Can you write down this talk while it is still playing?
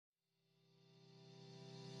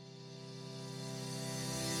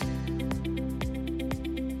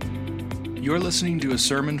You're listening to a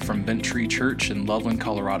sermon from Bent Tree Church in Loveland,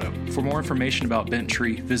 Colorado. For more information about Bent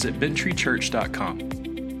Tree, visit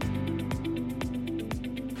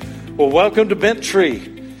benttreechurch.com. Well, welcome to Bent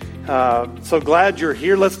Tree. So glad you're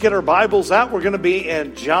here. Let's get our Bibles out. We're going to be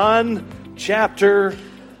in John chapter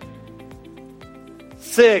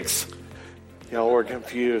 6. Y'all were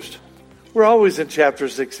confused. We're always in chapter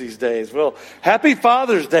 6 these days. Well, happy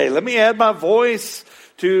Father's Day. Let me add my voice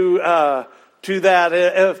to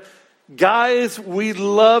that. Guys, we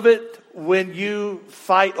love it when you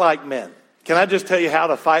fight like men. Can I just tell you how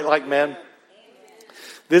to fight like men?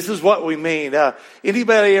 This is what we mean.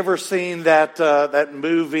 Anybody ever seen that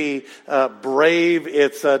movie Brave?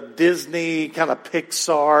 It's a Disney kind of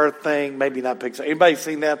Pixar thing. Maybe not Pixar. Anybody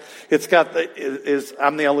seen that? It's got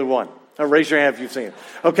I'm the only one. Raise your hand if you've seen it.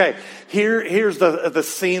 Okay, here's the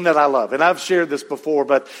scene that I love, and I've shared this before.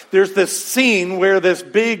 But there's this scene where this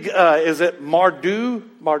big is it Mardu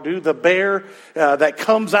the bear that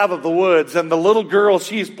comes out of the woods, and the little girl,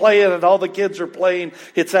 she's playing, and all the kids are playing.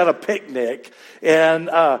 It's at a picnic, and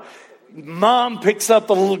mom picks up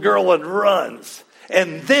the little girl and runs.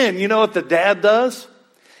 And then you know what the dad does?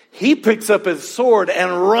 He picks up his sword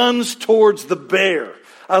and runs towards the bear.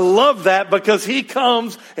 I love that because he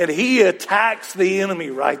comes and he attacks the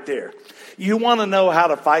enemy right there. You want to know how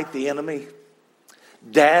to fight the enemy?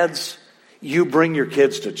 Dads, you bring your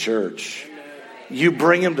kids to church. You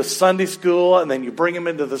bring them to Sunday school, and then you bring them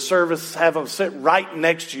into the service, have them sit right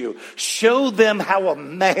next to you. Show them how a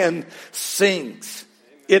man sings.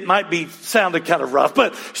 It might be sounding kind of rough,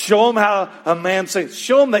 but show them how a man sings.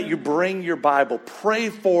 Show them that you bring your Bible. Pray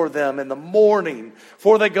for them in the morning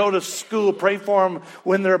before they go to school. Pray for them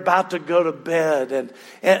when they're about to go to bed.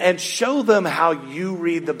 And show them how you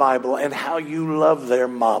read the Bible and how you love their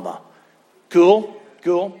mama. Cool?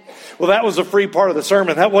 Well, that was a free part of the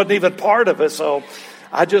sermon. That wasn't even part of it, so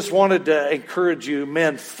I just wanted to encourage you,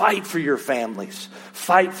 men, fight for your families.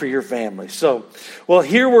 Fight for your families. So, well,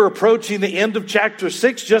 here we're approaching the end of chapter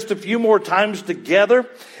 6, just a few more times together,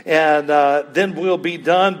 and then we'll be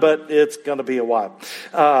done, but it's going to be a while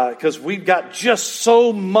because we've got just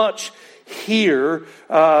so much here.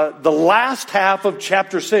 The last half of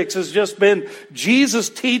chapter 6 has just been Jesus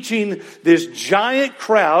teaching this giant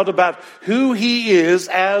crowd about who he is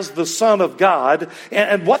as the Son of God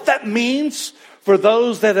and what that means for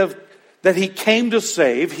those that he came to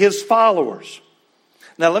save, his followers.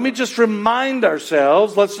 Now, let me just remind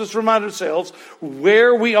ourselves,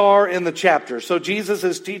 where we are in the chapter. So Jesus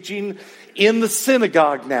is teaching in the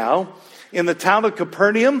synagogue now, in the town of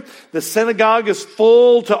Capernaum. The synagogue is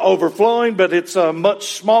full to overflowing, but it's a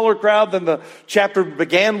much smaller crowd than the chapter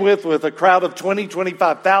began with a crowd of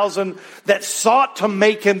 25,000 that sought to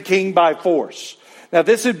make him king by force. Now,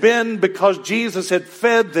 this had been because Jesus had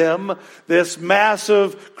fed them, this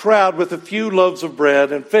massive crowd, with a few loaves of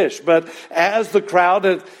bread and fish. But as the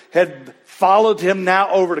crowd had followed him now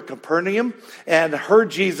over to Capernaum and heard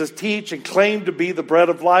Jesus teach and claim to be the bread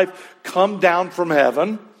of life come down from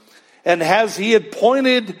heaven, and as he had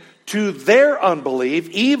pointed to their unbelief,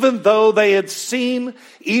 even though they had seen,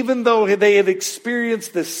 even though they had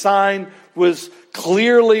experienced this sign was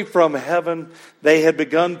clearly from heaven, they had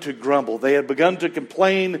begun to grumble. They had begun to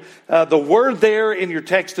complain. The word there in your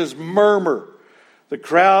text is murmur. The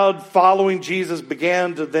crowd following Jesus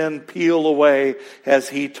began to then peel away as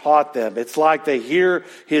he taught them. It's like they hear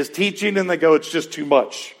his teaching and they go, it's just too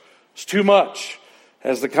much. It's too much.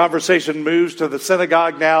 As the conversation moves to the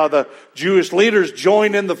synagogue now, the Jewish leaders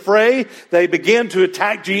join in the fray. They begin to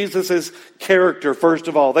attack Jesus' character, first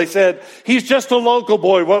of all. They said, he's just a local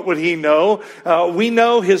boy. What would he know? We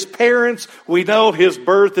know his parents. We know his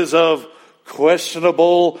birth is of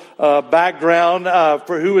questionable background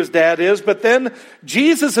for who his dad is. But then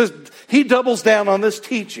Jesus, he doubles down on this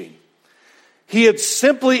teaching. He had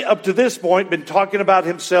simply, up to this point, been talking about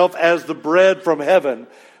himself as the bread from heaven.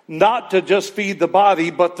 Not to just feed the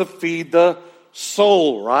body, but to feed the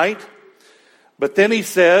soul, right? But then he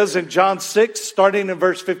says in John 6, starting in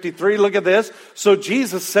verse 53, look at this. So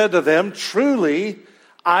Jesus said to them, truly,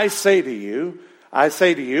 I say to you,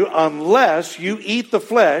 unless you eat the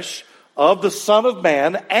flesh of the Son of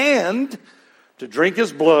Man and to drink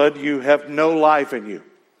his blood, you have no life in you.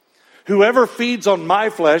 Whoever feeds on my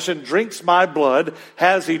flesh and drinks my blood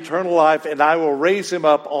has eternal life, and I will raise him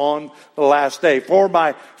up on the last day. For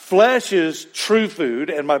my flesh is true food,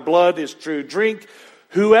 and my blood is true drink.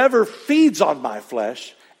 Whoever feeds on my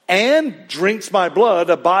flesh and drinks my blood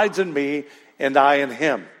abides in me, and I in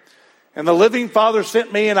him. And the living Father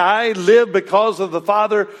sent me, and I live because of the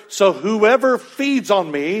Father. So whoever feeds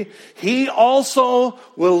on me, he also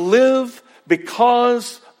will live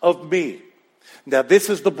because of me. Now this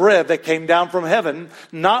is the bread that came down from heaven,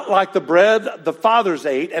 not like the bread the fathers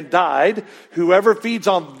ate and died. Whoever feeds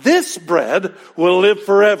on this bread will live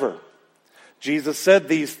forever. Jesus said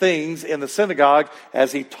these things in the synagogue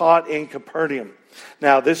as he taught in Capernaum.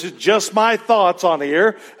 Now this is just my thoughts on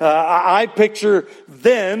here. I picture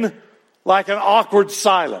then like an awkward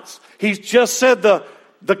silence. He's just said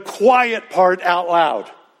the quiet part out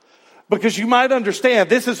loud. Because you might understand,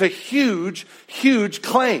 this is a huge, huge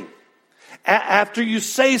claim. After you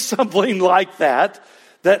say something like that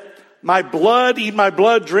my blood, eat my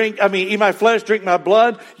blood, eat my flesh, drink my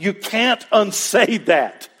blood, you can't unsay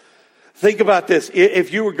that. Think about this.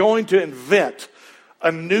 If you were going to invent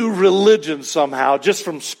a new religion somehow, just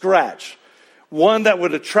from scratch, one that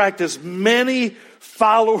would attract as many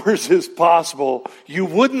followers as possible, you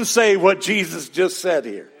wouldn't say what Jesus just said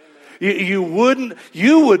here. You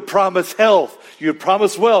would promise health. You'd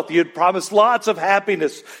promise wealth. You'd promise lots of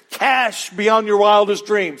happiness, cash beyond your wildest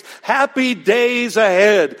dreams, happy days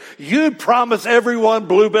ahead. You'd promise everyone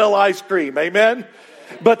Bluebell ice cream. Amen?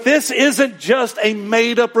 But this isn't just a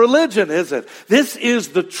made-up religion, is it? This is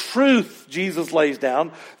the truth Jesus lays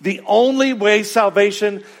down. The only way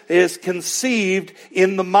salvation is conceived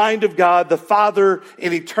in the mind of God, the Father,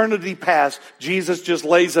 in eternity past. Jesus just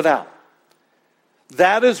lays it out.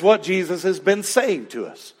 That is what Jesus has been saying to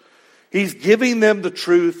us. He's giving them the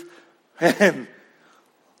truth, and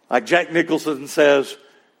like Jack Nicholson says,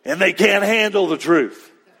 and they can't handle the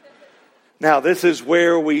truth. Now, this is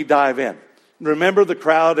where we dive in. Remember, the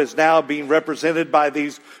crowd is now being represented by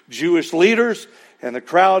these Jewish leaders, and the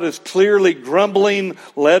crowd is clearly grumbling,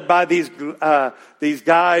 led by these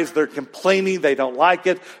guys. They're complaining, they don't like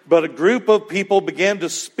it. But a group of people began to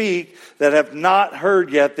speak that have not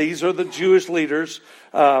heard yet. These are the Jewish leaders.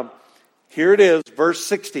 Here it is, verse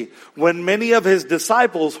 60. When many of his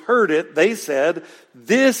disciples heard it, they said,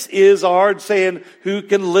 "This is a hard saying, who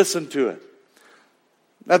can listen to it?"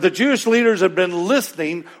 Now the Jewish leaders have been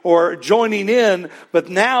listening or joining in, but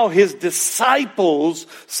now his disciples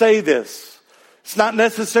say this. It's not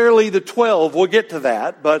necessarily the 12, we'll get to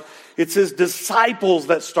that, but it's his disciples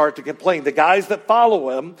that start to complain. The guys that follow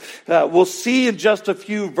him, we'll see in just a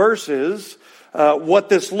few verses what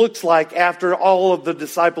this looks like after all of the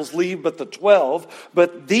disciples leave but the 12.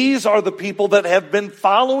 But these are the people that have been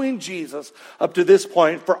following Jesus up to this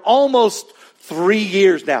point for almost 3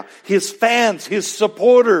 years now. His fans, his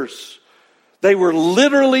supporters, they were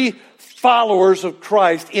literally followers of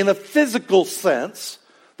Christ in a physical sense.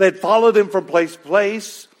 They'd followed him from place to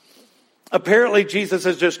place. Apparently, Jesus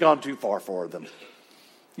has just gone too far for them.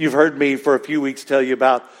 You've heard me for a few weeks tell you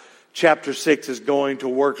about chapter 6 is going to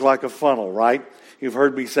work like a funnel, right? You've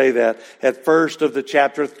heard me say that. At first of the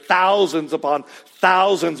chapter, thousands upon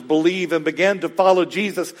thousands believe and begin to follow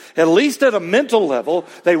Jesus, at least at a mental level.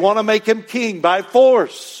 They want to make him king by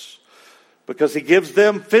force because he gives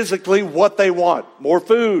them physically what they want. More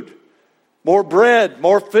food, more bread,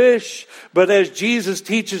 more fish. But as Jesus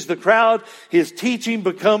teaches the crowd, his teaching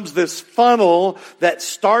becomes this funnel that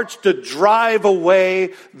starts to drive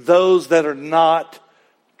away those that are not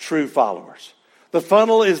true followers. The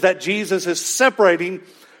funnel is that Jesus is separating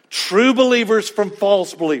true believers from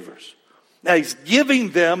false believers. Now he's giving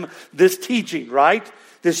them this teaching, right?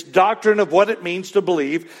 This doctrine of what it means to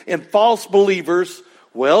believe. And false believers,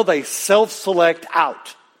 well, they self-select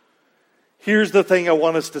out. Here's the thing I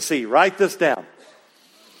want us to see. Write this down.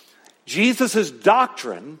 Jesus'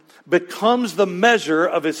 doctrine becomes the measure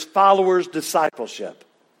of his followers' discipleship.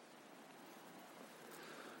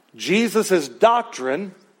 Jesus'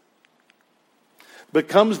 doctrine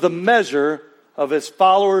becomes the measure of his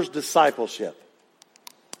followers' discipleship.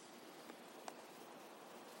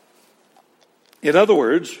 In other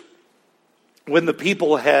words, when the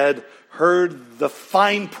people had heard the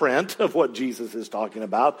fine print of what Jesus is talking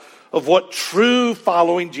about, of what true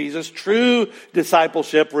following Jesus, true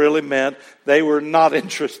discipleship really meant, they were not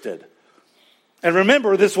interested. And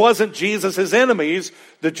remember, this wasn't Jesus' enemies,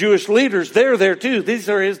 the Jewish leaders. They're there too. These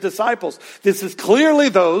are his disciples. This is clearly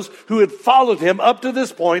those who had followed him up to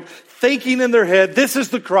this point, thinking in their head, this is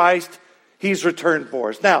the Christ, he's returned for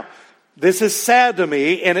us. Now, this is sad to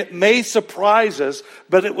me, and it may surprise us,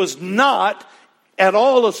 but it was not at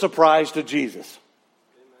all a surprise to Jesus.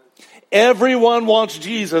 Everyone wants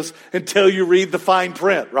Jesus until you read the fine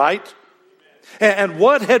print, right? And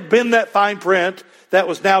what had been that fine print that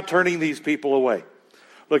was now turning these people away?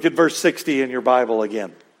 Look at verse 60 in your Bible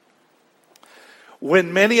again.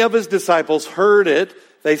 When many of his disciples heard it,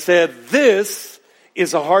 they said, "This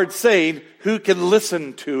is a hard saying. Who can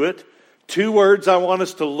listen to it?" Two words I want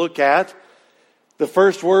us to look at. The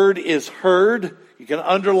first word is heard. You can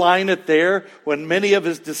underline it there. When many of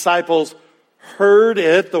his disciples heard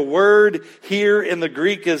it. The word here in the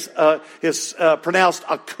Greek is pronounced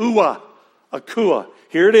akouo. Akouo.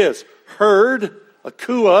 Here it is. Heard.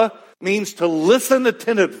 Akouo means to listen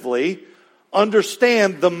attentively,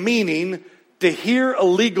 understand the meaning, to hear a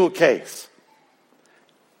legal case.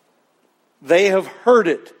 They have heard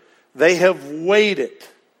it. They have weighed it.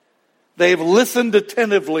 They have listened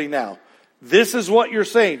attentively now. This is what you're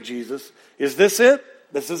saying, Jesus. Is this it?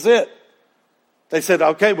 This is it. They said,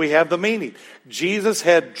 okay, we have the meaning. Jesus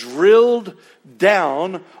had drilled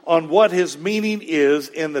down on what his meaning is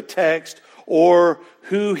in the text, or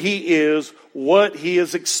who he is, what he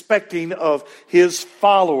is expecting of his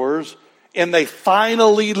followers, and they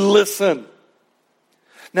finally listen.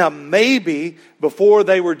 Now, maybe before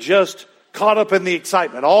they were just caught up in the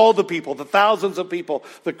excitement, all the people, the thousands of people,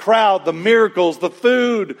 the crowd, the miracles, the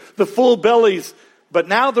food, the full bellies, but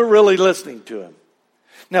now they're really listening to him.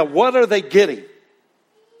 Now, what are they getting?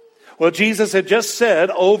 Well, Jesus had just said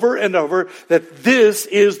over and over that this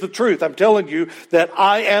is the truth. I'm telling you that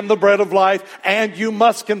I am the bread of life, and you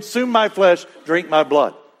must consume my flesh, drink my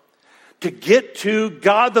blood. To get to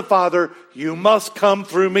God the Father, you must come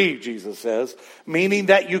through me, Jesus says, meaning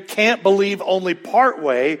that you can't believe only part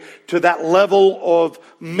way to that level of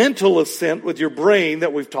mental assent with your brain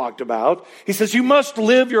that we've talked about. He says you must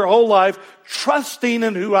live your whole life trusting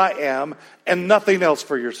in who I am and nothing else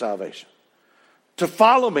for your salvation. To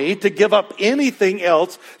follow me, to give up anything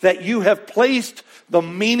else that you have placed the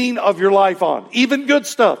meaning of your life on. Even good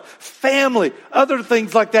stuff, family, other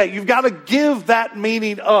things like that. You've got to give that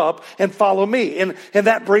meaning up and follow me. And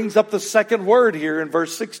that brings up the second word here in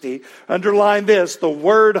verse 60. Underline this, the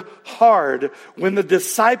word hard. When the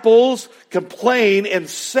disciples complain and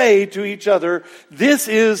say to each other, this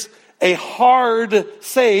is a hard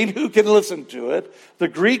saying, who can listen to it? The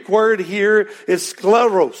Greek word here is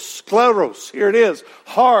skleros. Skleros, here it is.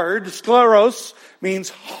 Hard, skleros, means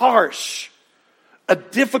harsh. A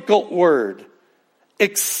difficult word.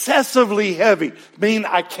 Excessively heavy, meaning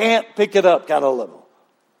I can't pick it up kind of level.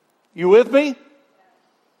 You with me?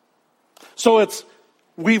 So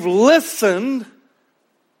we've listened.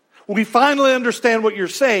 We finally understand what you're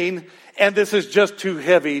saying, and this is just too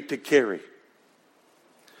heavy to carry.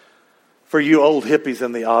 For you old hippies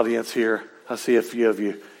in the audience here, I see a few of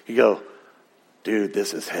you. You go, dude,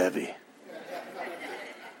 this is heavy.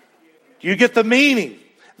 You get the meaning.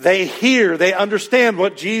 They hear, they understand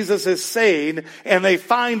what Jesus is saying, and they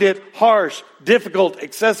find it harsh, difficult,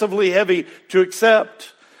 excessively heavy to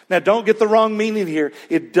accept. Now, don't get the wrong meaning here.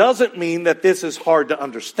 It doesn't mean that this is hard to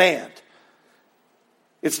understand.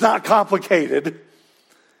 It's not complicated.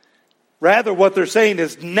 Rather, what they're saying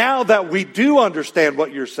is, now that we do understand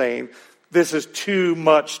what you're saying, this is too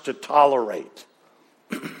much to tolerate.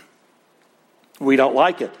 We don't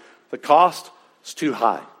like it. The cost is too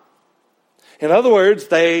high. In other words,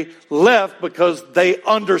 they left because they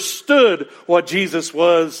understood what Jesus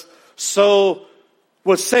was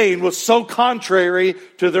saying was so contrary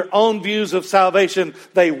to their own views of salvation,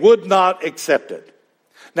 they would not accept it.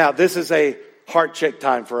 Now, this is a heart check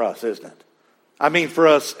time for us, isn't it? I mean, for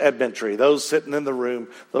us at Bentry, those sitting in the room,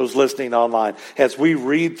 those listening online. As we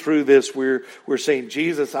read through this, we're saying,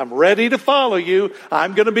 Jesus, I'm ready to follow you.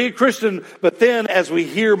 I'm going to be a Christian. But then as we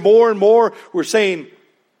hear more and more, we're saying,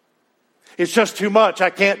 it's just too much. I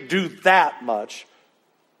can't do that much.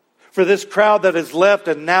 For this crowd that has left,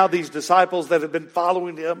 and now these disciples that have been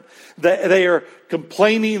following him, they are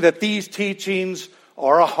complaining that these teachings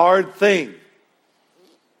are a hard thing.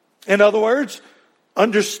 In other words,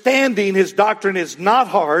 understanding his doctrine is not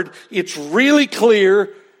hard. It's really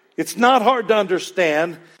clear. It's not hard to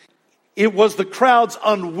understand. It was the crowd's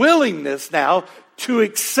unwillingness now to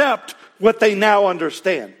accept what they now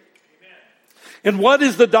understand. Amen. And what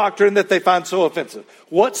is the doctrine that they find so offensive?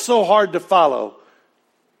 What's so hard to follow?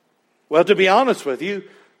 Well, to be honest with you,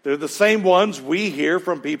 they're the same ones we hear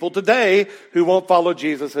from people today who won't follow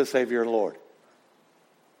Jesus as Savior and Lord.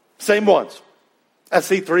 Same ones. I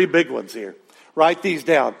see three big ones here. Write these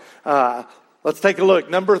down. Let's take a look.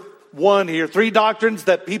 Number one here, three doctrines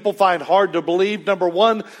that people find hard to believe. Number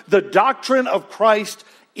one, the doctrine of Christ's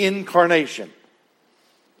incarnation.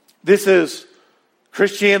 This is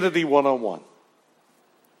Christianity 101.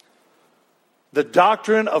 The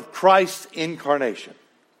doctrine of Christ's incarnation.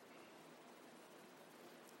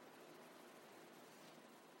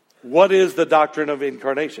 What is the doctrine of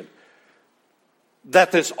incarnation?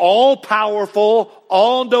 That this all-powerful,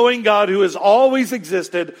 all-knowing God who has always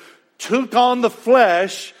existed took on the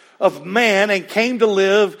flesh of man and came to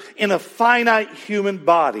live in a finite human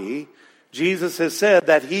body. Jesus has said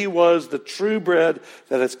that he was the true bread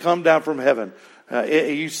that has come down from heaven.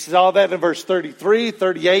 You saw that in verse 33,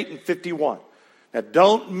 38, and 51. Now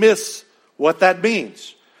don't miss what that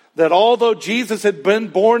means. That although Jesus had been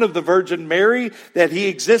born of the Virgin Mary, that he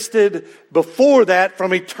existed before that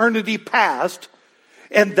from eternity past,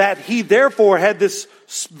 and that he therefore had this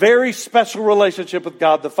very special relationship with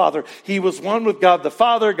God the Father. He was one with God the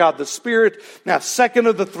Father, God the Spirit. Now, second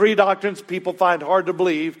of the three doctrines people find hard to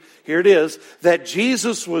believe, here it is, that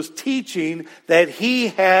Jesus was teaching that he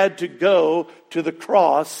had to go to the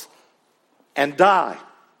cross and die.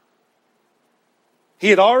 He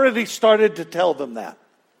had already started to tell them that.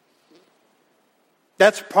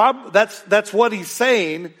 That's what he's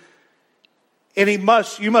saying. And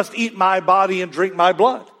you must eat my body and drink my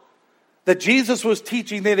blood. That Jesus was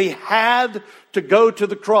teaching that he had to go to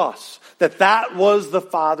the cross. That was the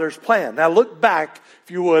Father's plan. Now look back,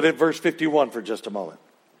 if you would, at verse 51 for just a moment.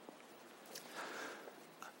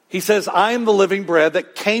 He says, I am the living bread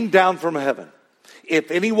that came down from heaven. If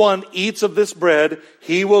anyone eats of this bread,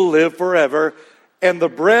 he will live forever. And the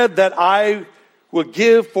bread that I will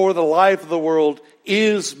give for the life of the world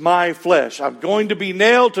is my flesh. I'm going to be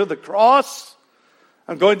nailed to the cross.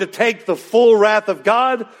 I'm going to take the full wrath of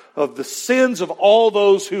God of the sins of all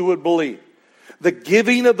those who would believe. The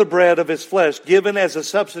giving of the bread of his flesh, given as a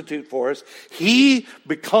substitute for us, he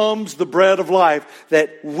becomes the bread of life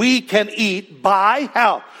that we can eat by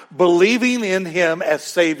how? Believing in him as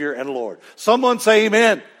Savior and Lord. Someone say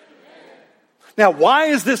amen. Now, why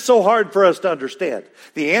is this so hard for us to understand?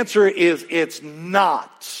 The answer is it's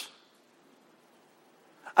not.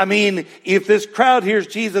 I mean, if this crowd hears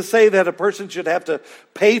Jesus say that a person should have to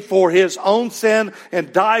pay for his own sin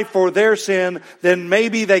and die for their sin, then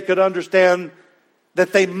maybe they could understand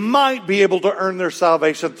that they might be able to earn their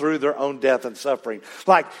salvation through their own death and suffering.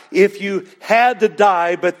 Like, if you had to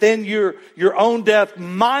die, but then your own death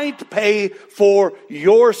might pay for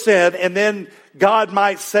your sin, and then God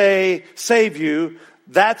might say, save you,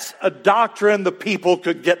 that's a doctrine the people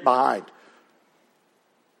could get behind.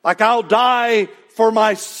 Like, I'll die for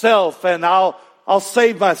myself and I'll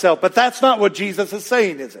save myself. But that's not what Jesus is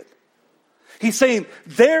saying, is it? He's saying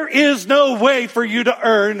there is no way for you to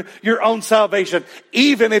earn your own salvation,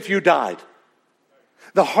 even if you died.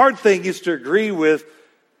 The hard thing is to agree with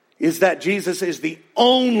is that Jesus is the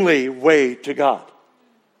only way to God.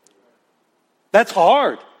 That's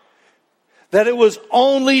hard. That it was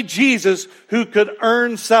only Jesus who could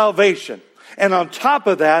earn salvation. And on top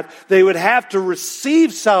of that, they would have to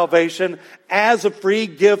receive salvation as a free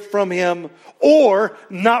gift from him or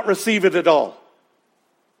not receive it at all.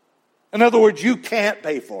 In other words, you can't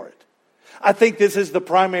pay for it. I think this is the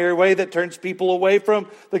primary way that turns people away from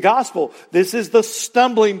the gospel. This is the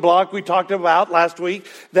stumbling block we talked about last week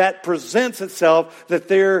that presents itself that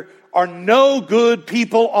there are no good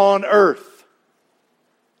people on earth.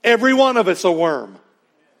 Every one of us a worm.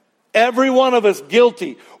 Every one of us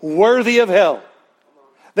guilty, worthy of hell.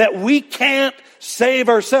 That we can't save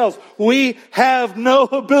ourselves. We have no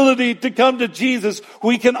ability to come to Jesus.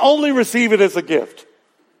 We can only receive it as a gift.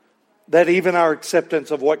 That even our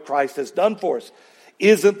acceptance of what Christ has done for us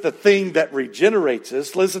isn't the thing that regenerates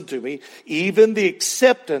us. Listen to me. Even the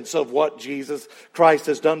acceptance of what Jesus Christ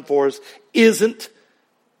has done for us isn't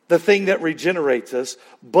the thing that regenerates us,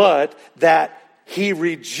 but that he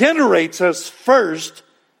regenerates us first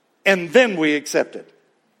and then we accept it.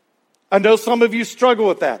 I know some of you struggle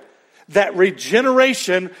with that. That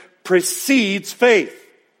regeneration precedes faith.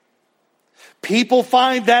 People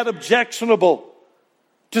find that objectionable,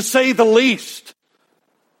 to say the least.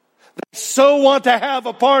 They so want to have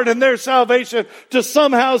a part in their salvation to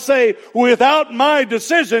somehow say, without my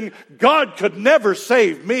decision, God could never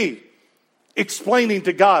save me. Explaining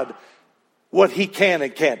to God what he can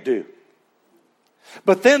and can't do.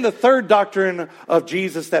 But then the third doctrine of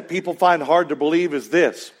Jesus that people find hard to believe is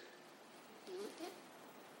this.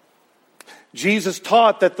 Jesus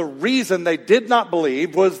taught that the reason they did not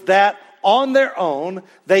believe was that on their own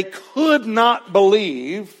they could not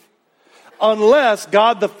believe unless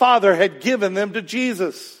God the Father had given them to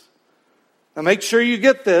Jesus. Now make sure you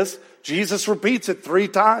get this. Jesus repeats it 3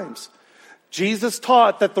 times. Jesus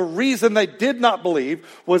taught that the reason they did not believe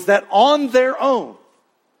was that on their own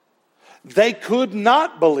they could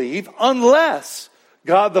not believe unless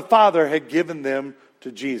God the Father had given them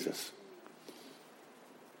to Jesus.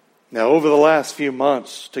 Now, over the last few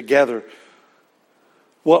months together,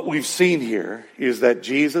 what we've seen here is that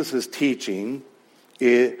Jesus' teaching,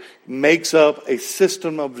 it makes up a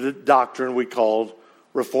system of doctrine we call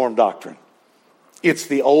Reformed doctrine. It's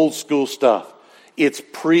the old school stuff. It's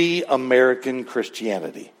pre-American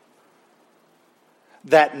Christianity.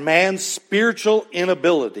 That man's spiritual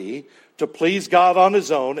inability to please God on his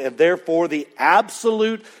own, and therefore the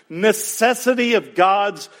absolute necessity of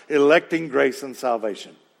God's electing grace and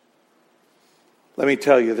salvation. Let me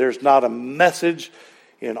tell you, there's not a message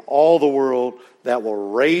in all the world that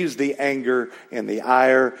will raise the anger and the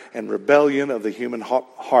ire and rebellion of the human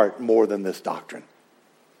heart more than this doctrine.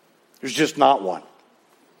 There's just not one.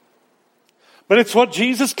 But it's what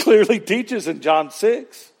Jesus clearly teaches in John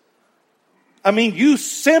 6. I mean, you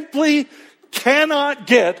simply cannot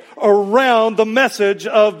get around the message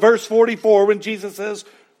of verse 44 when Jesus says,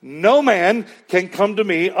 "No man can come to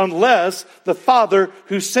me unless the Father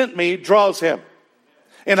who sent me draws him.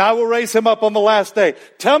 And I will raise him up on the last day."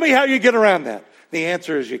 Tell me how you get around that. The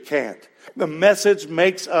answer is you can't. The message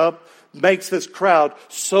makes this crowd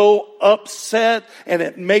so upset, and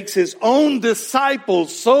it makes his own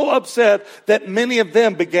disciples so upset that many of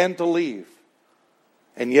them began to leave.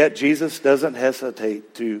 And yet Jesus doesn't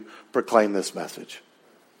hesitate to proclaim this message.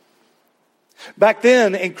 Back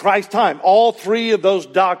then, in Christ's time, all three of those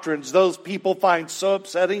doctrines those people find so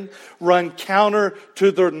upsetting run counter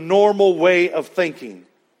to their normal way of thinking.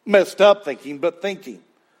 Messed up thinking, but thinking.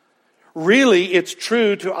 Really, it's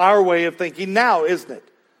true to our way of thinking now, isn't it?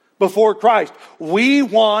 Before Christ, we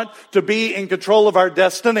want to be in control of our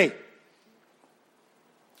destiny.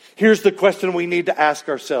 Here's the question we need to ask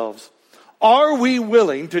ourselves. Are we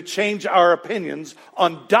willing to change our opinions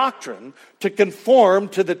on doctrine to conform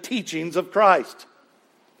to the teachings of Christ?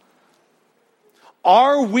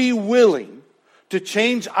 Are we willing to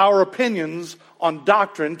change our opinions on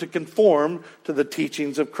doctrine to conform to the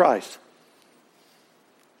teachings of Christ?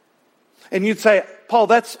 And you'd say, Paul,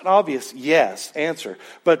 that's an obvious yes answer.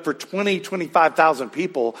 But for 25,000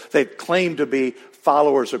 people that claim to be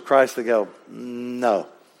followers of Christ, they go, no,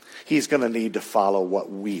 he's going to need to follow what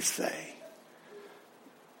we say.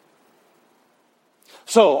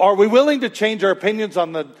 So, are we willing to change our opinions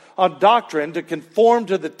on doctrine to conform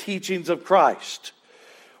to the teachings of Christ?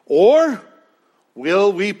 Or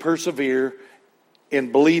will we persevere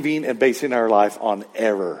in believing and basing our life on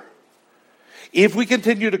error? If we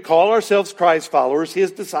continue to call ourselves Christ followers,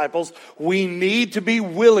 his disciples, we need to be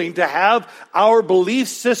willing to have our belief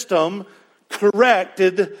system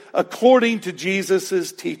corrected according to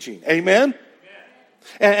Jesus' teaching. Amen?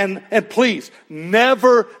 And please,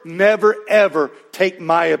 never, ever take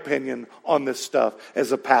my opinion on this stuff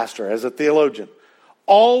as a pastor, as a theologian.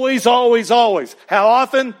 Always, how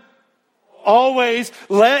often? Always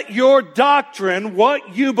let your doctrine,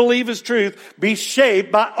 what you believe is truth, be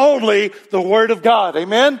shaped by only the Word of God.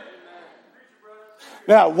 Amen?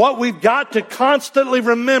 Now, what we've got to constantly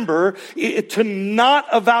remember is to not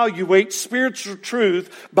evaluate spiritual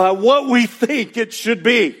truth by what we think it should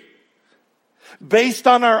be. Based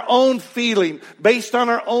on our own feeling, based on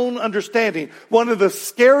our own understanding. One of the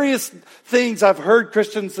scariest things I've heard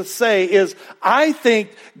Christians say is, I think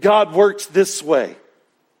God works this way.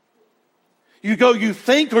 You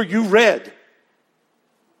think or you read.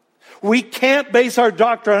 We can't base our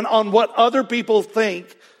doctrine on what other people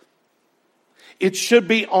think. It should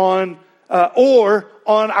be on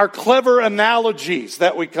our clever analogies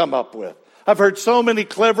that we come up with. I've heard so many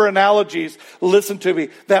clever analogies, listen to me,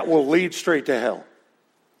 that will lead straight to hell.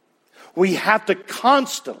 We have to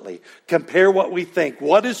constantly compare what we think,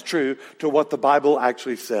 what is true, to what the Bible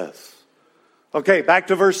actually says. Okay, back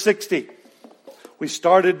to verse 60. We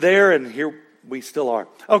started there and here we still are.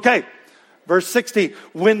 Okay, verse 60.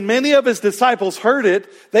 When many of his disciples heard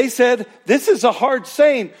it, they said, "This is a hard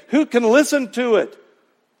saying. Who can listen to it?"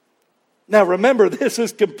 Now remember, this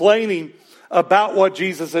is complaining about what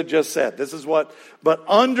Jesus had just said. This is what, but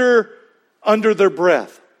under their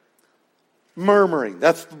breath, murmuring.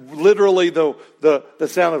 That's literally the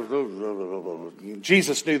sound of,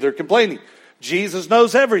 Jesus knew they're complaining. Jesus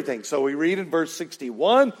knows everything. So we read in verse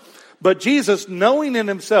 61, but Jesus, knowing in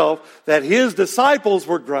himself that his disciples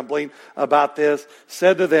were grumbling about this,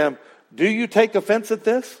 said to them, "Do you take offense at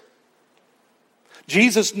this?"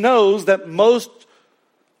 Jesus knows that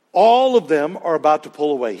all of them are about to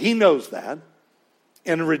pull away. He knows that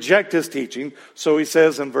and reject his teaching. So he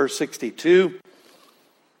says in verse 62,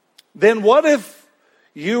 "Then what if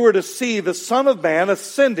you were to see the Son of Man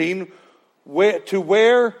ascending to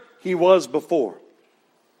where he was before?"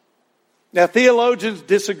 Now theologians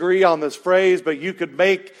disagree on this phrase, but you could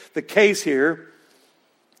make the case here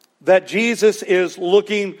that Jesus is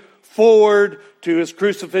looking forward to his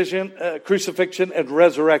crucifixion and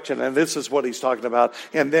resurrection. And this is what he's talking about.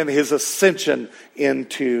 And then his ascension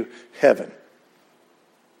into heaven.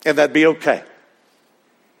 And that'd be okay.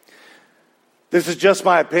 This is just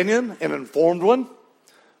my opinion, an informed one.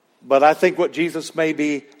 But I think what Jesus may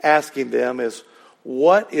be asking them is,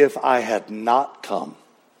 what if I had not come?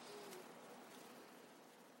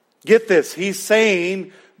 Get this, he's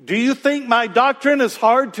saying, do you think my doctrine is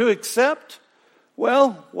hard to accept?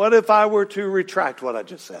 Well, what if I were to retract what I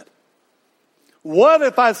just said? What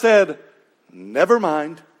if I said, never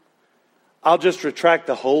mind, I'll just retract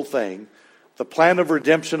the whole thing. The plan of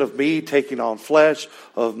redemption of me taking on flesh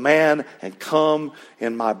of man and come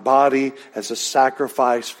in my body as a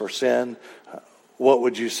sacrifice for sin. What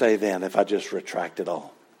would you say then if I just retract it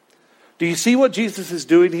all? Do you see what Jesus is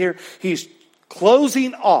doing here? He's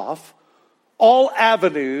closing off all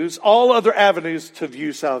other avenues to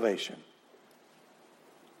view salvation.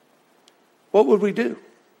 What would we do?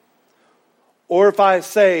 Or if I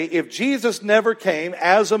say, if Jesus never came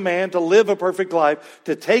as a man to live a perfect life,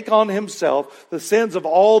 to take on himself the sins of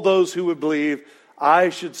all those who would believe,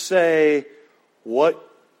 I should say, what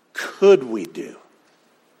could we do?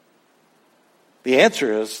 The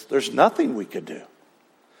answer is, there's nothing we could do.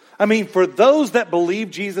 I mean, for those that believe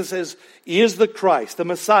Jesus is the Christ, the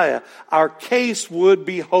Messiah, our case would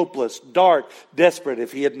be hopeless, dark, desperate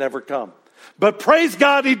if he had never come. But praise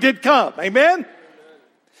God, he did come. Amen?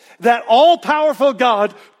 That all-powerful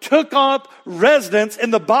God took up residence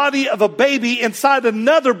in the body of a baby inside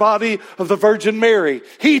another body of the Virgin Mary.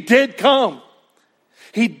 He did come.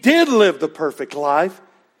 He did live the perfect life.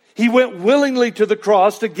 He went willingly to the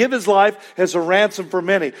cross to give his life as a ransom for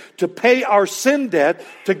many, to pay our sin debt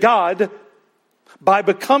to God by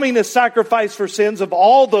becoming a sacrifice for sins of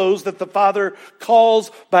all those that the Father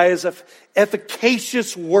calls by his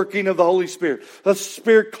efficacious working of the Holy Spirit. The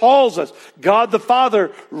Spirit calls us. God the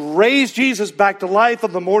Father raised Jesus back to life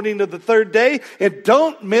on the morning of the third day. And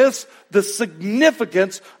don't miss the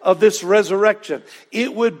significance of this resurrection.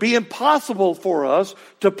 It would be impossible for us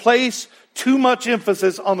to place too much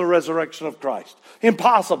emphasis on the resurrection of Christ.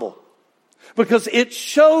 Impossible. Because it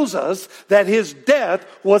shows us that his death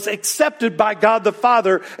was accepted by God the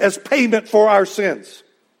Father as payment for our sins.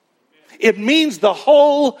 It means the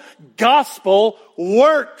whole gospel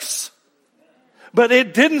works. But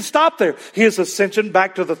it didn't stop there. His ascension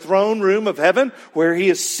back to the throne room of heaven, where he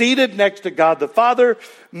is seated next to God the Father,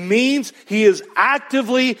 means he is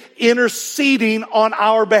actively interceding on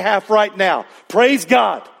our behalf right now. Praise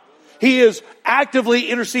God. He is actively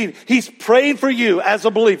interceding. He's praying for you as a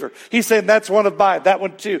believer. He's saying, that's one of mine. That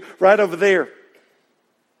one too, right over there.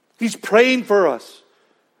 He's praying for us.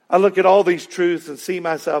 I look at all these truths and see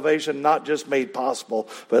my salvation not just made possible,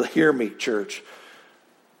 but hear me, church.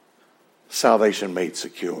 Salvation made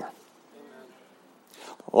secure.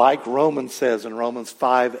 Like Romans says in Romans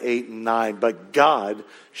 5, 8, and 9, but God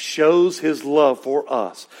shows his love for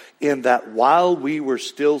us in that while we were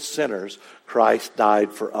still sinners, Christ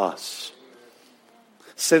died for us.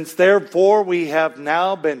 Since therefore we have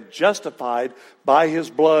now been justified by his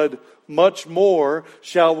blood, much more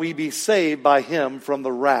shall we be saved by him from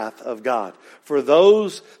the wrath of God. For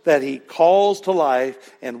those that he calls to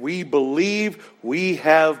life, and we believe we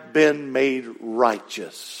have been made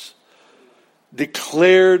righteous,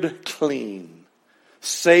 declared clean,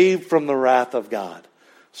 saved from the wrath of God.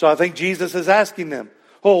 So I think Jesus is asking them,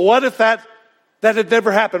 well, what if that had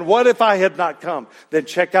never happened? What if I had not come? Then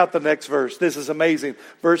check out the next verse. This is amazing.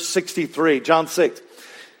 Verse 63, John 6.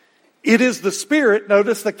 It is the Spirit,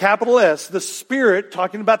 notice the capital S, the Spirit,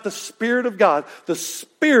 talking about the Spirit of God. The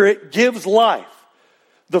Spirit gives life.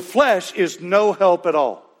 The flesh is no help at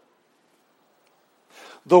all.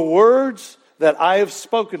 The words that I have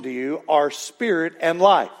spoken to you are spirit and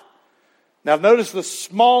life. Now notice the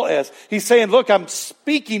small s. He's saying, look, I'm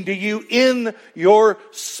speaking to you in your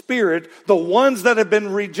spirit. The ones that have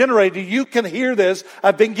been regenerated, you can hear this.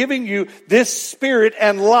 I've been giving you this spirit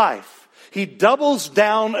and life. He doubles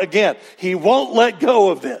down again. He won't let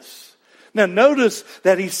go of this. Now notice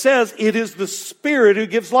that he says it is the Spirit who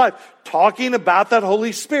gives life. Talking about that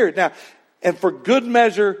Holy Spirit. Now, and for good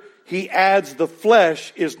measure, he adds the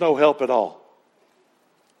flesh is no help at all.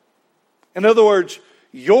 In other words,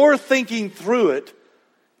 your thinking through it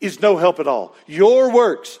is no help at all. Your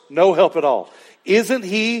works, no help at all. Isn't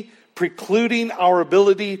he precluding our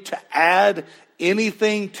ability to add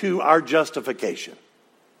anything to our justification?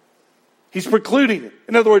 He's precluding it.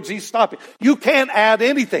 In other words, he's stopping. You can't add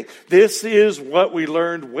anything. This is what we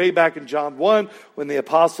learned way back in John 1 when the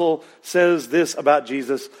apostle says this about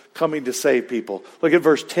Jesus coming to save people. Look at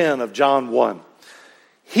verse 10 of John 1.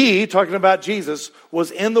 He, talking about Jesus,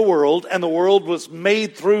 was in the world, and the world was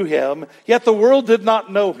made through him, yet the world did not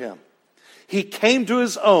know him. He came to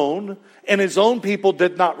his own, and his own people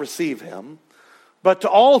did not receive him. But to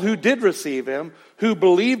all who did receive him, who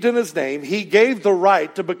believed in his name, he gave the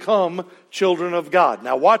right to become children of God.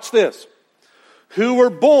 Now watch this. Who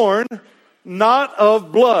were born not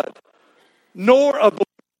of blood, nor of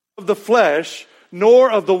the flesh,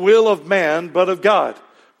 nor of the will of man, but of God.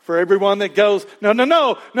 For everyone that goes,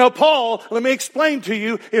 no, Paul, let me explain to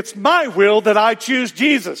you, it's my will that I choose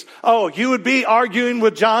Jesus. Oh, you would be arguing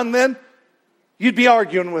with John then? You'd be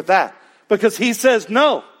arguing with that. Because he says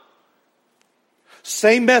no.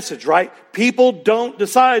 Same message, right? People don't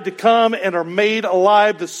decide to come and are made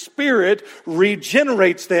alive. The Spirit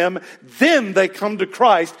regenerates them. Then they come to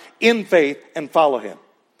Christ in faith and follow Him.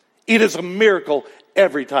 It is a miracle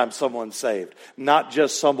every time someone's saved. Not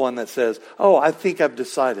just someone that says, oh, I think I've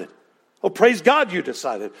decided. Oh, praise God you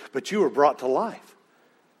decided. But you were brought to life.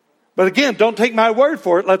 But again, don't take my word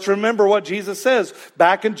for it. Let's remember what Jesus says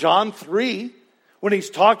back in John 3 when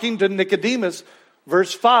He's talking to Nicodemus.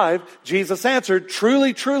 Verse 5, Jesus answered,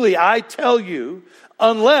 truly, truly, I tell you,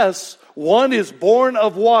 unless one is born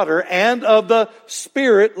of water and of the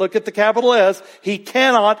Spirit, look at the capital S, he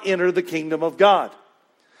cannot enter the kingdom of God.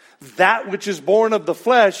 That which is born of the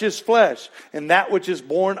flesh is flesh, and that which is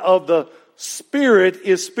born of the Spirit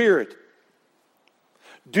is spirit.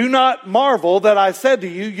 Do not marvel that I said to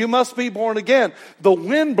you, you must be born again. The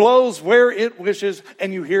wind blows where it wishes,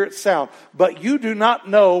 and you hear its sound. But you do not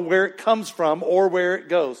know where it comes from or where it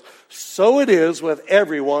goes. So it is with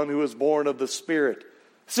everyone who is born of the Spirit. It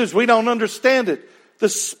says we don't understand it. The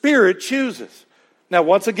Spirit chooses. Now,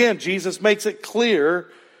 once again, Jesus makes it clear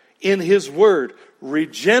in His Word.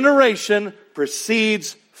 Regeneration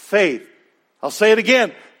precedes faith. I'll say it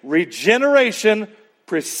again. Regeneration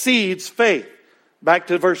precedes faith. Back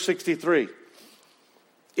to verse 63.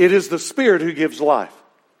 It is the Spirit who gives life.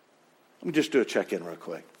 Let me just do a check-in real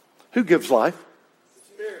quick. Who gives life?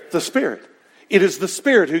 Spirit. The Spirit. It is the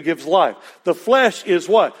Spirit who gives life. The flesh is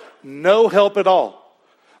what? No help at all.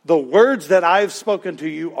 The words that I have spoken to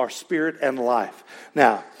you are spirit and life.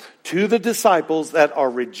 Now, to the disciples that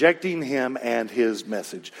are rejecting Him and His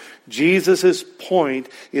message, Jesus' point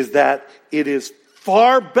is that it is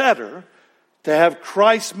far better to have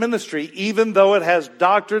Christ's ministry, even though it has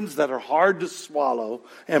doctrines that are hard to swallow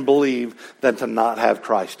and believe, than to not have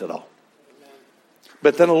Christ at all. Amen.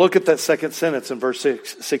 But then look at that second sentence in verse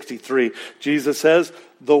 63. Jesus says,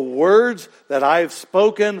 the words that I have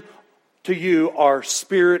spoken to you are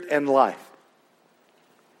spirit and life.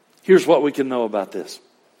 Here's what we can know about this.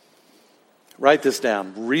 Write this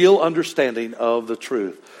down. Real understanding of the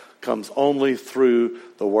truth comes only through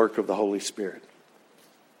the work of the Holy Spirit.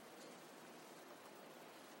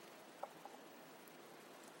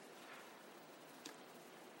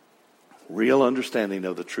 Real understanding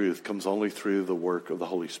of the truth comes only through the work of the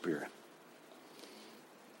Holy Spirit.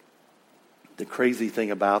 The crazy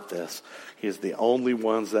thing about this is the only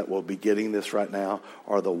ones that will be getting this right now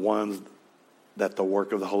are the ones that the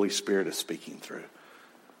work of the Holy Spirit is speaking through.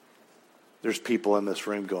 There's people in this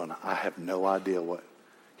room going, I have no idea what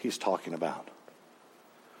He's talking about.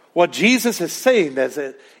 What Jesus is saying is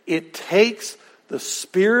that it takes the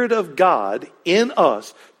Spirit of God in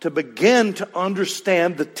us to begin to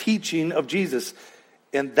understand the teaching of Jesus.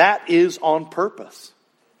 And that is on purpose.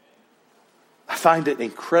 I find it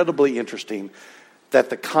incredibly interesting that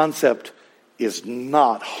the concept is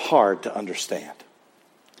not hard to understand.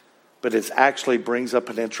 But it actually brings up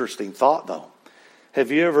an interesting thought, though.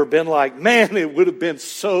 Have you ever been like, man, it would have been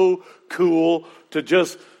so cool to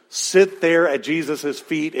just sit there at Jesus'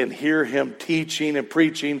 feet and hear Him teaching and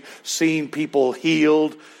preaching, seeing people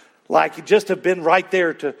healed. Like just have been right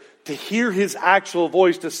there to hear His actual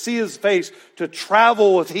voice, to see His face, to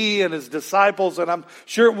travel with He and His disciples. And I'm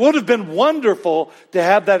sure it would have been wonderful to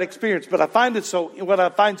have that experience. But what I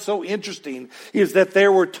find so interesting is that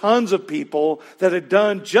there were tons of people that had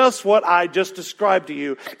done just what I just described to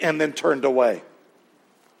you and then turned away.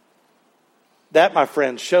 That, my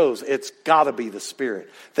friend, shows it's got to be the Spirit.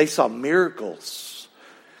 They saw miracles.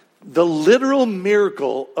 The literal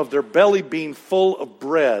miracle of their belly being full of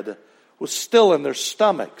bread was still in their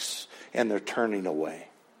stomachs, and they're turning away.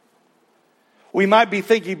 We might be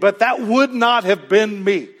thinking, but that would not have been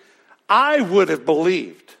me. I would have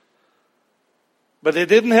believed. But it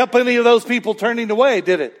didn't help any of those people turning away,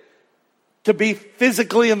 did it? To be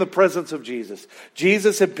physically in the presence of Jesus.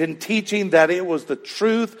 Jesus had been teaching that it was the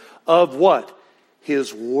truth of what?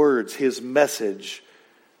 His words, His message.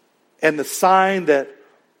 And the sign that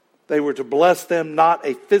they were to bless them, not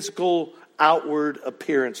a physical outward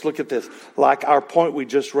appearance. Look at this. Like our point we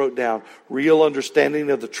just wrote down. Real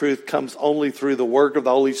understanding of the truth comes only through the work of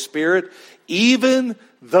the Holy Spirit. Even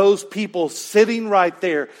those people sitting right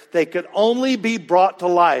there, they could only be brought to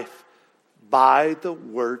life by the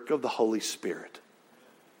work of the Holy Spirit.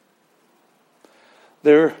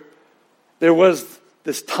 There was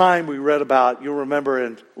this time we read about, you'll remember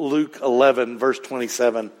in Luke 11, verse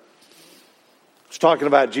 27. It's talking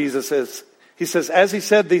about Jesus as He says, as he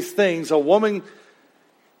said these things, a woman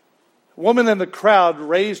in the crowd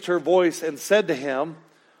raised her voice and said to him,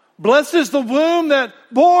 "Blessed is the womb that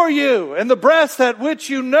bore you and the breast at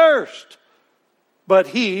which you nursed." But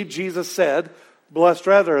he, Jesus, said, "Blessed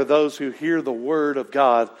rather are those who hear the word of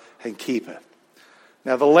God and keep it."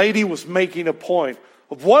 Now the lady was making a point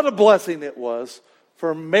of what a blessing it was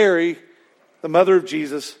for Mary, the mother of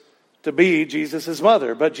Jesus, to be Jesus'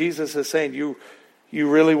 mother. But Jesus is saying, you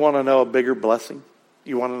really want to know a bigger blessing?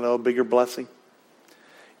 You want to know a bigger blessing?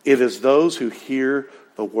 It is those who hear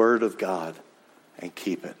the word of God and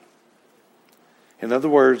keep it. In other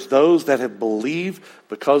words, those that have believed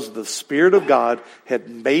because the Spirit of God had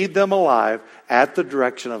made them alive at the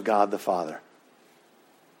direction of God the Father.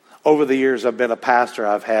 Over the years I've been a pastor,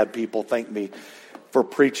 I've had people thank me for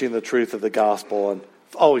preaching the truth of the gospel, and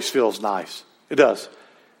it always feels nice. It does.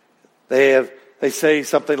 They say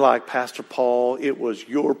something like, "Pastor Paul, it was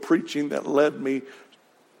your preaching that led me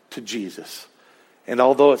to Jesus." And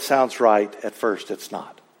although it sounds right, at first it's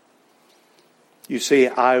not. You see,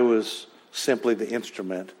 I was simply the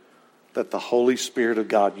instrument that the Holy Spirit of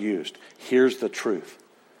God used. Here's the truth.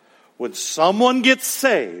 When someone gets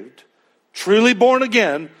saved, truly born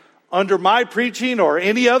again, under my preaching or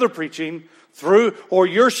any other preaching, or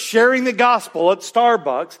you're sharing the gospel at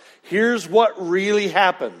Starbucks, here's what really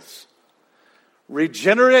happens.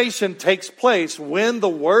 Regeneration takes place when the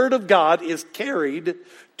Word of God is carried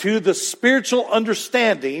to the spiritual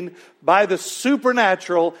understanding by the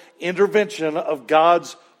supernatural intervention of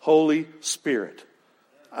God's Holy Spirit.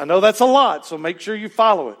 I know that's a lot, so make sure you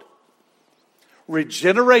follow it.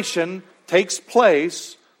 Regeneration takes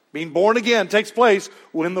place, being born again takes place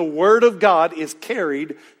when the Word of God is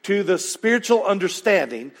carried to the spiritual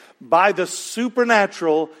understanding by the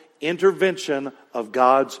supernatural intervention of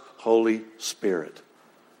God's Holy Spirit.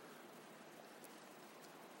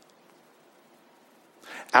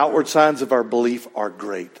 Outward signs of our belief are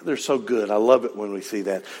great. They're so good. I love it when we see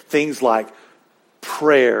that. Things like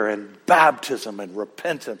prayer and baptism and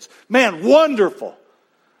repentance. Man, wonderful.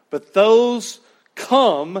 But those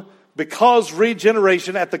come because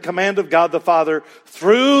regeneration at the command of God the Father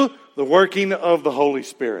through the working of the Holy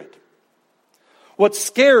Spirit. What's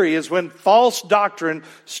scary is when false doctrine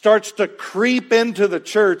starts to creep into the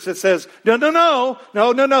church that says, no.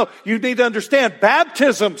 You need to understand,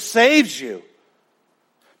 baptism saves you.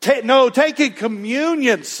 Taking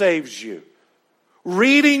communion saves you.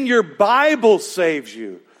 Reading your Bible saves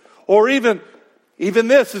you. Or even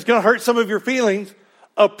this is going to hurt some of your feelings.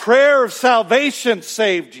 A prayer of salvation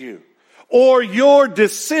saved you. Or your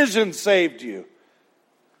decision saved you.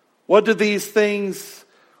 What do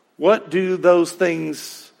those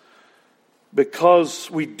things,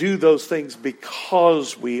 because we do those things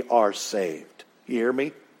because we are saved. You hear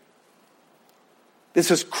me?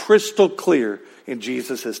 This is crystal clear in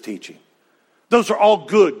Jesus' teaching. Those are all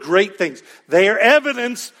good, great things. They are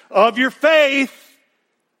evidence of your faith.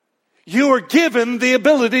 You are given the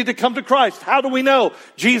ability to come to Christ. How do we know?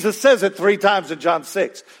 Jesus says it 3 times in John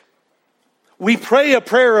 6. We pray a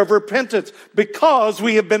prayer of repentance because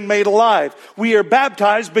we have been made alive. We are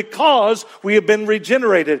baptized because we have been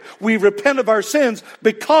regenerated. We repent of our sins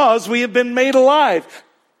because we have been made alive.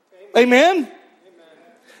 Amen?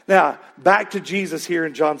 Now, back to Jesus here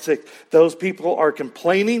in John 6. Those people are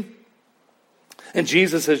complaining, and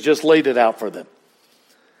Jesus has just laid it out for them.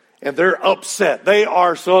 And they're upset. They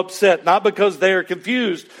are so upset, not because they are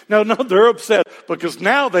confused. No, they're upset because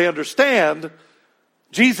now they understand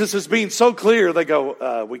Jesus is being so clear. They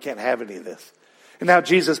go, we can't have any of this. And now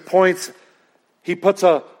Jesus points, he puts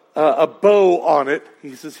a bow on it.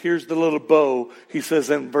 He says, here's the little bow. He says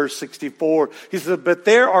in verse 64, he says, but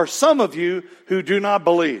there are some of you who do not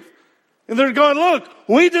believe. And they're going, look,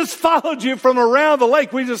 we just followed you from around the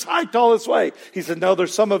lake. We just hiked all this way. He said, no,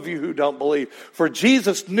 there's some of you who don't believe. For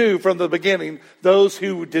Jesus knew from the beginning those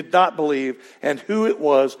who did not believe and who it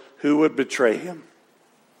was who would betray him.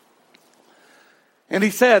 And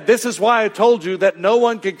he said, this is why I told you that no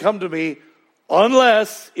one can come to me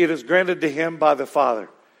unless it is granted to him by the Father.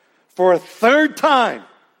 For a third time,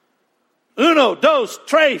 uno, dos,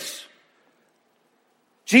 tres.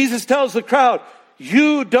 Jesus tells the crowd,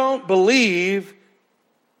 you don't believe,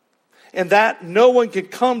 and that no one can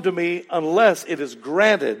come to me unless it is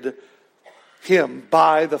granted him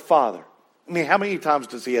by the Father. I mean, how many times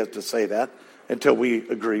does he have to say that until we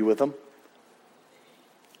agree with him?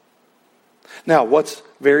 Now, what's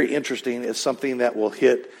very interesting is something that will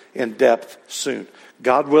hit in depth soon.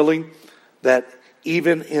 God willing, that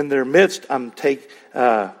even in their midst, I'm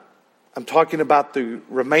talking about the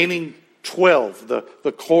remaining 12,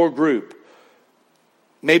 the core group.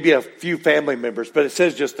 Maybe a few family members, but it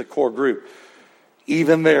says just the core group.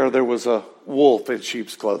 Even there was a wolf in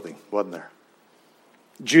sheep's clothing, wasn't there?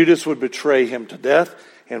 Judas would betray him to death,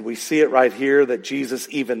 and we see it right here that Jesus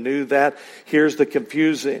even knew that. Here's the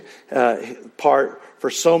confusing part for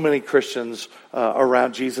so many Christians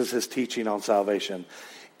around Jesus' teaching on salvation,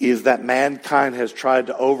 is that mankind has tried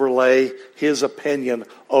to overlay his opinion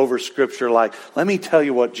over Scripture. Like, let me tell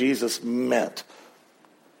you what Jesus meant.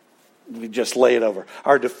 We just lay it over.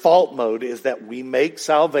 Our default mode is that we make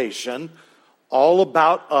salvation all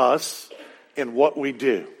about us and what we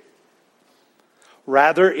do.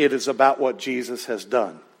 Rather, it is about what Jesus has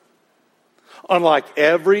done. Unlike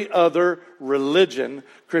every other religion,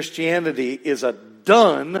 Christianity is a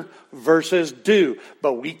done versus do.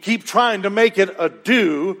 But we keep trying to make it a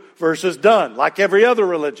do versus done, like every other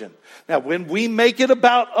religion. Now, when we make it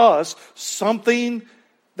about us, something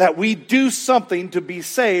that we do something to be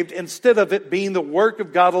saved, instead of it being the work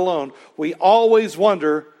of God alone, we always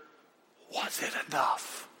wonder, was it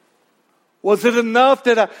enough? Was it enough?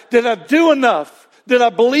 Did I do enough? Did I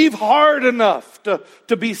believe hard enough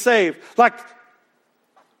to be saved? Like,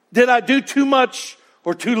 did I do too much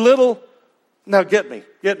or too little? Now get me.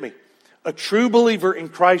 A true believer in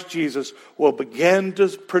Christ Jesus will begin to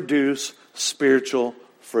produce spiritual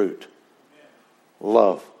fruit.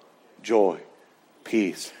 Love, joy,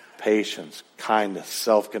 peace, patience, kindness,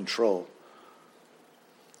 self-control.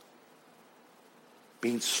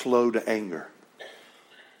 Being slow to anger.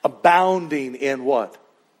 Abounding in what?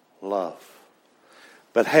 Love.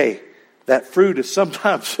 But hey, that fruit is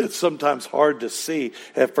sometimes hard to see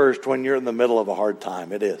at first when you're in the middle of a hard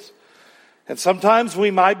time. It is. And sometimes we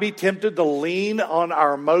might be tempted to lean on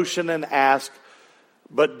our emotion and ask,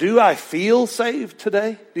 but do I feel saved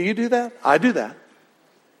today? Do you do that? I do that.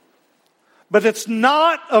 But it's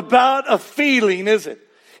not about a feeling, is it?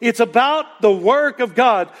 It's about the work of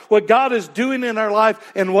God, what God is doing in our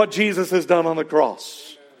life and what Jesus has done on the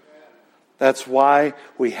cross. That's why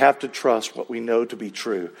we have to trust what we know to be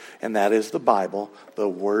true, and that is the Bible, the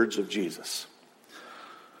words of Jesus.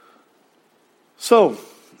 So,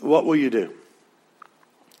 what will you do?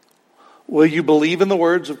 Will you believe in the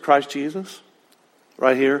words of Christ Jesus,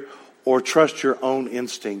 right here, or trust your own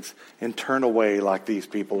instincts and turn away like these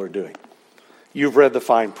people are doing? You've read the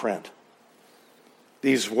fine print.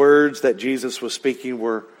 These words that Jesus was speaking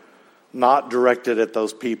were not directed at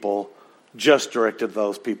those people, just directed to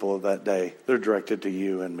those people of that day. They're directed to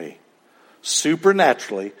you and me.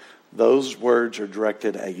 Supernaturally, those words are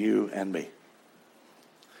directed at you and me.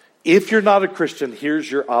 If you're not a Christian, here's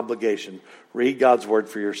your obligation. Read God's word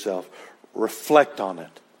for yourself. Reflect on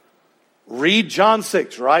it. Read John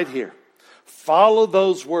 6 right here. Follow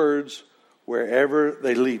those words wherever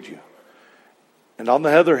they lead you. And on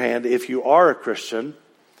the other hand, if you are a Christian,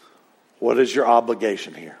 what is your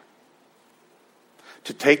obligation here?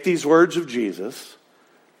 To take these words of Jesus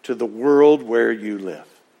to the world where you live.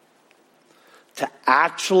 To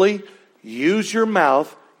actually use your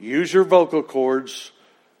mouth, use your vocal cords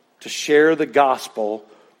to share the gospel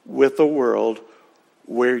with the world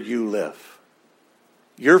where you live.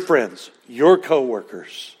 Your friends, your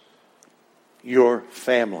coworkers, your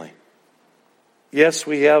family. Yes,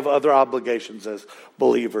 we have other obligations as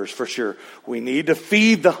believers, for sure. We need to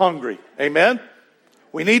feed the hungry. Amen?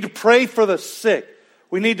 We need to pray for the sick.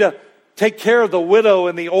 We need to take care of the widow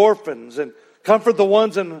and the orphans and comfort the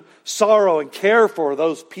ones in sorrow and care for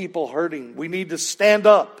those people hurting. We need to stand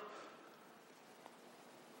up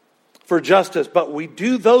for justice. But we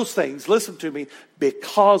do those things, listen to me,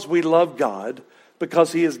 because we love God,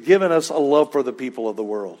 because He has given us a love for the people of the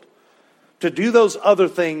world. To do those other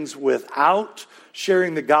things without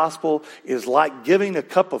sharing the gospel is like giving a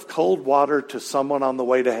cup of cold water to someone on the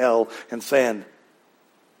way to hell and saying,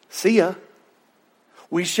 see ya.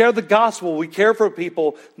 We share the gospel, we care for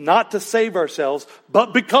people not to save ourselves,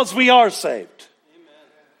 but because we are saved. Amen.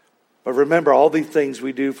 But remember, all these things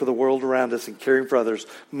we do for the world around us and caring for others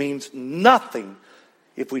means nothing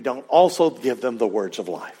if we don't also give them the words of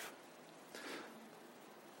life.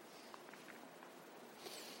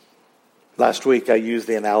 Last week I used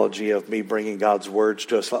the analogy of me bringing God's words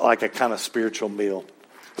to us like a kind of spiritual meal.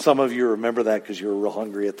 Some of you remember that because you were real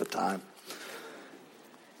hungry at the time.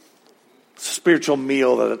 Spiritual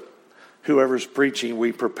meal that whoever's preaching,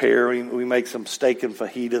 we prepare. We make some steak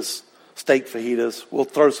fajitas. We'll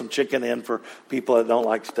throw some chicken in for people that don't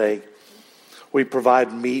like steak. We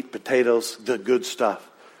provide meat, potatoes, the good stuff.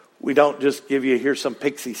 We don't just give you, here's some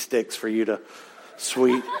pixie sticks for you to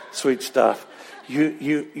sweet stuff.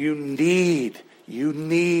 You need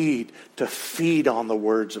to feed on the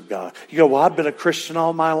words of God. You go, well, I've been a Christian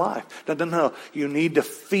all my life. No. You need to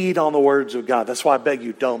feed on the words of God. That's why I beg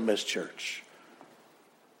you, don't miss church.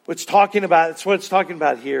 It's what it's talking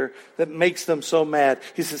about here that makes them so mad.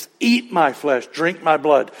 He says, eat my flesh, drink my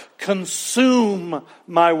blood, consume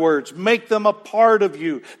my words, make them a part of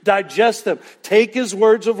you, digest them, take his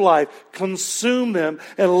words of life, consume them,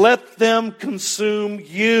 and let them consume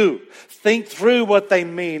you. Think through what they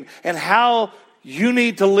mean and how you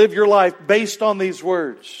need to live your life based on these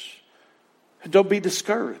words. And don't be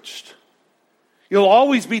discouraged. You'll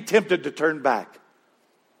always be tempted to turn back.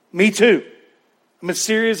 Me too. I'm as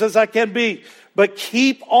serious as I can be. But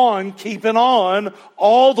keep on keeping on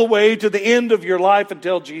all the way to the end of your life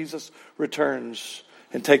until Jesus returns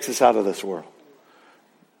and takes us out of this world.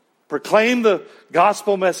 Proclaim the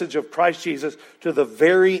gospel message of Christ Jesus to the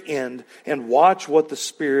very end and watch what the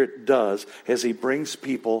Spirit does as he brings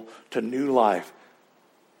people to new life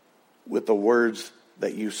with the words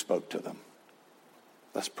that you spoke to them.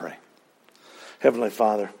 Let's pray. Heavenly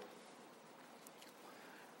Father,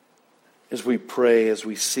 as we pray, as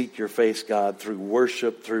we seek your face, God, through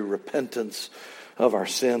worship, through repentance of our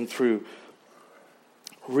sin, through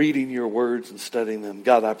reading your words and studying them,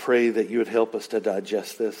 God, I pray that you would help us to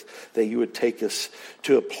digest this, that you would take us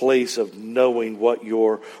to a place of knowing what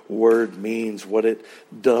your word means, what it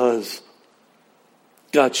does.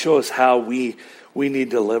 God, show us how we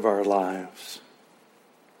need to live our lives.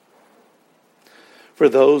 For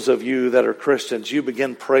those of you that are Christians, you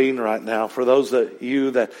begin praying right now. For those that you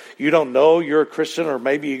don't know you're a Christian, or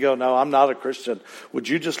maybe you go, no, I'm not a Christian. Would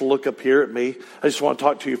you just look up here at me? I just want to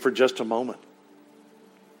talk to you for just a moment.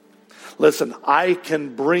 Listen, I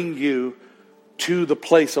can bring you to the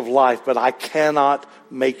place of life, but I cannot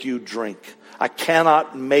make you drink. I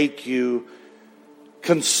cannot make you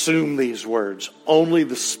consume these words. Only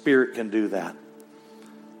the Spirit can do that.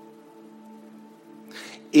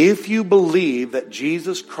 If you believe that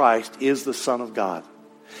Jesus Christ is the Son of God,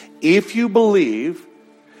 if you believe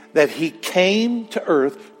that he came to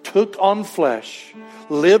earth, took on flesh,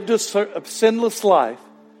 lived a sinless life,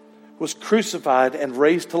 was crucified and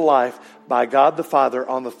raised to life by God the Father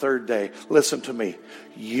on the third day, listen to me.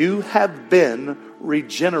 You have been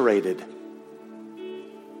regenerated.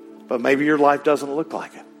 But maybe your life doesn't look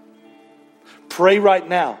like it. Pray right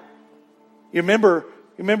now. You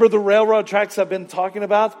remember the railroad tracks I've been talking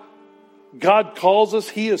about? God calls us.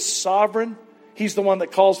 He is sovereign. He's the one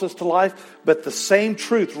that calls us to life. But the same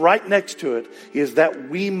truth right next to it is that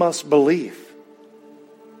we must believe.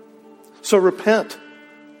 So repent.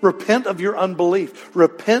 Repent of your unbelief.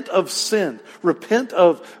 Repent of sin. Repent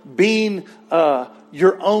of being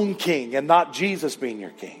your own king and not Jesus being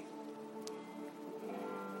your king.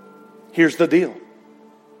 Here's the deal.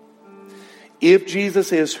 If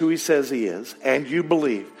Jesus is who he says he is, and you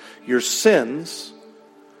believe, your sins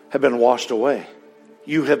have been washed away.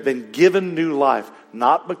 You have been given new life,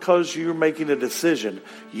 not because you're making a decision.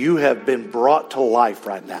 You have been brought to life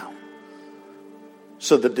right now.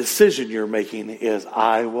 So the decision you're making is,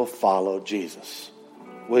 I will follow Jesus.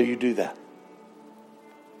 Will you do that?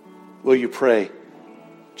 Will you pray,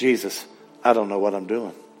 Jesus, I don't know what I'm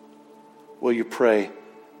doing? Will you pray,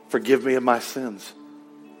 forgive me of my sins?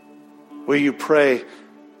 Will you pray,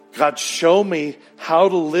 God, show me how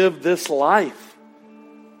to live this life?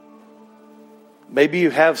 Maybe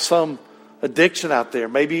you have some addiction out there.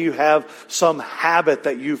 Maybe you have some habit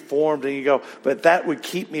that you formed and you go, but that would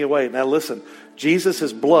keep me away. Now listen,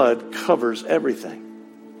 Jesus' blood covers everything.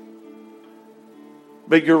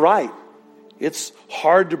 But you're right. It's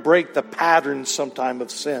hard to break the pattern sometime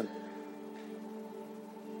of sin.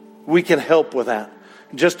 We can help with that.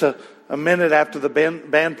 Just a minute after the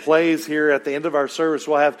band plays here at the end of our service,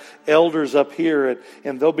 we'll have elders up here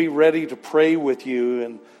and they'll be ready to pray with you,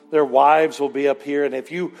 and their wives will be up here. And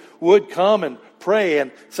if you would come and pray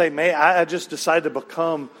and say, I just decided to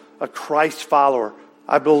become a Christ follower.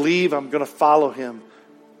 I believe I'm going to follow him.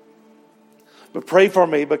 But pray for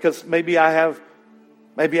me, because maybe I have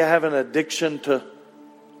an addiction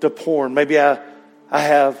to porn. Maybe I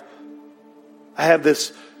have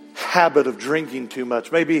this habit of drinking too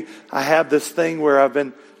much. Maybe I have this thing where I've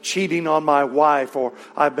been cheating on my wife, or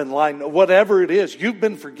I've been lying. Whatever it is, you've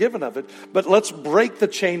been forgiven of it. But let's break the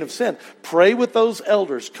chain of sin. Pray with those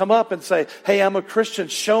elders. Come up and say, hey, I'm a Christian.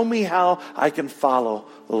 Show me how I can follow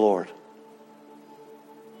the Lord.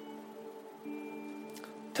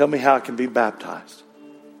 Tell me how I can be baptized.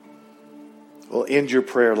 Well, end your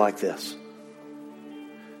prayer like this.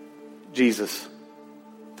 Jesus,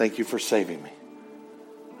 thank you for saving me.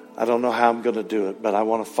 I don't know how I'm going to do it, but I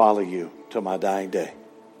want to follow you till my dying day.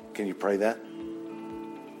 Can you pray that?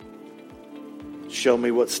 Show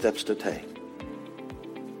me what steps to take.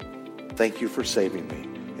 Thank you for saving me.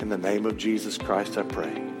 In the name of Jesus Christ, I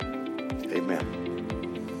pray. Amen.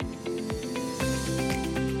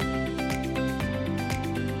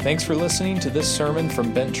 Thanks for listening to this sermon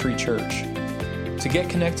from Bent Tree Church. To get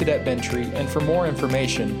connected at Bent Tree and for more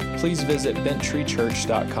information, please visit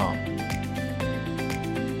benttreechurch.com.